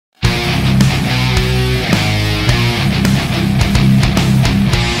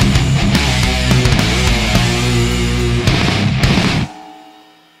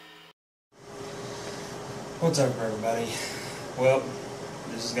What's up, everybody? Well,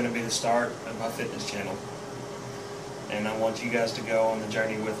 this is going to be the start of my fitness channel, and I want you guys to go on the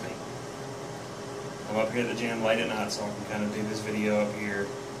journey with me. I'm up here at the gym late at night, so I can kind of do this video up here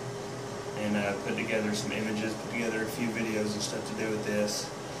and put together some images, put together a few videos and stuff to do with this.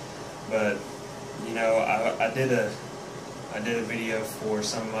 But you know, I did a video for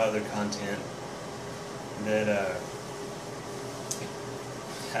some of my other content that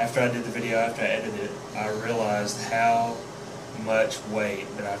after I did the video, after I edited it, I realized how much weight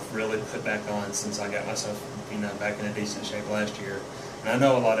that I've really put back on since I got myself, you know, back in a decent shape last year. And I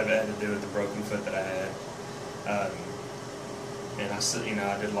know a lot of it had to do with the broken foot that I had. And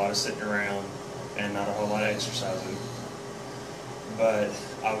I did a lot of sitting around and not a whole lot of exercising. But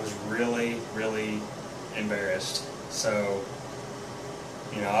I was really, really embarrassed. So,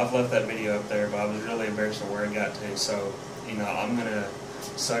 you know, I've left that video up there, but I was really embarrassed of where it got to. So, you know, I'm gonna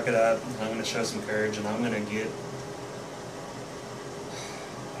suck it up. I'm gonna show some courage, and I'm going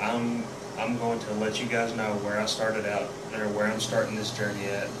to let you guys know where I started out, or where I'm starting this journey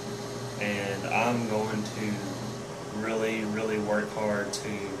at, and I'm going to really, really work hard to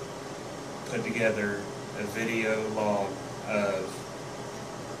put together a video log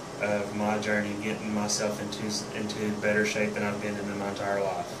of my journey, getting myself into better shape than I've been in my entire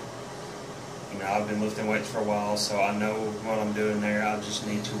life. You know, I've been lifting weights for a while, so I know what I'm doing there. I just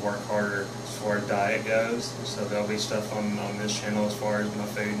need to work harder as far as diet goes. So there'll be stuff on this channel as far as my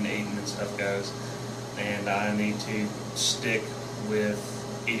food and eating and stuff goes. And I need to stick with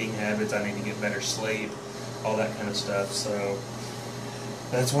eating habits. I need to get better sleep, all that kind of stuff. So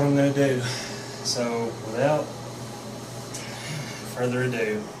that's what I'm going to do. So without further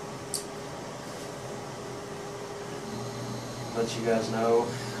ado, let you guys know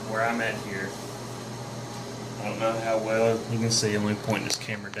where I'm at here. I don't know how well you can see. Let me point this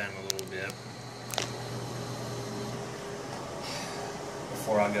camera down a little bit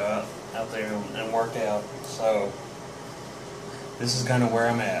before I go out there and work out. So this is kind of where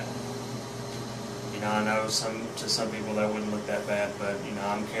I'm at. You know, I know to some people that wouldn't look that bad, but you know,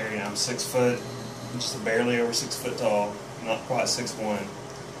 I'm 6 foot, just barely over 6 foot tall, not quite 6'1".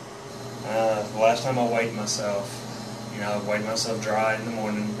 The last time I weighed myself, you know, I weighed myself dry in the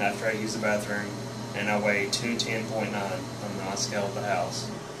morning after I used the bathroom, and I weighed 210.9 on the scale at the house.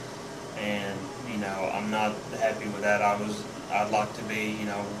 And you know, I'm not happy with that. I'd like to be, you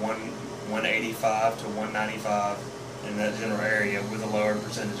know, 185 to 195 in that general area with a lower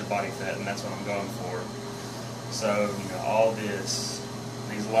percentage of body fat, and that's what I'm going for. So you know, all these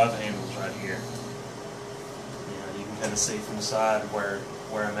love handles right here. You know, you can kind of see from the side where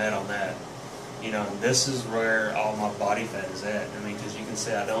I'm at on that. You know, this is where all my body fat is at. I mean, because you can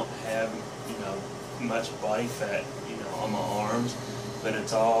see I don't have, you know, much body fat, you know, on my arms, but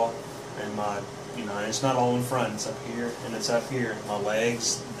it's all in my, you know, and it's not all in front. It's up here and it's up here. My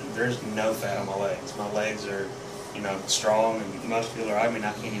legs, there's no fat on my legs. My legs are, you know, strong and muscular. I mean,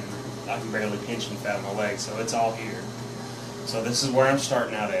 I can barely pinch any fat on my legs. So it's all here. So this is where I'm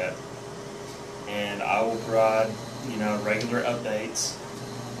starting out at, and I will provide, you know, regular updates.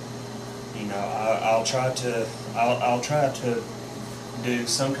 You know, I'll try to do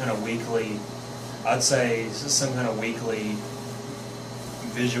some kind of weekly, I'd say some kind of weekly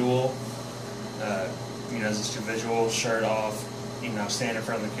visual, you know, just a visual shirt off, you know, stand in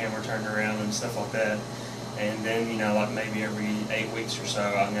front of the camera, turn around and stuff like that. And then, you know, like maybe every 8 weeks or so,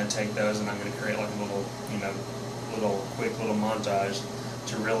 I'm going to take those and I'm going to create like a little, you know, quick little montage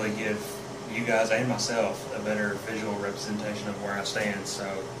to really give you guys and myself a better visual representation of where I stand.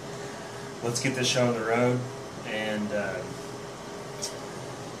 So let's get this show on the road, and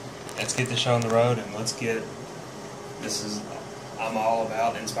I'm all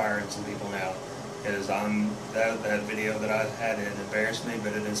about inspiring some people now, because that video that I had, it embarrassed me,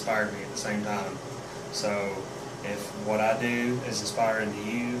 but it inspired me at the same time. So if what I do is inspiring to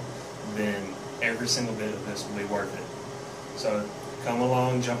you, then every single bit of this will be worth it. So come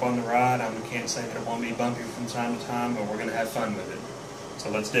along, jump on the ride. I can't say that it won't be bumpy from time to time, but we're going to have fun with it. So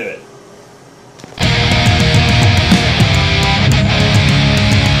let's do it.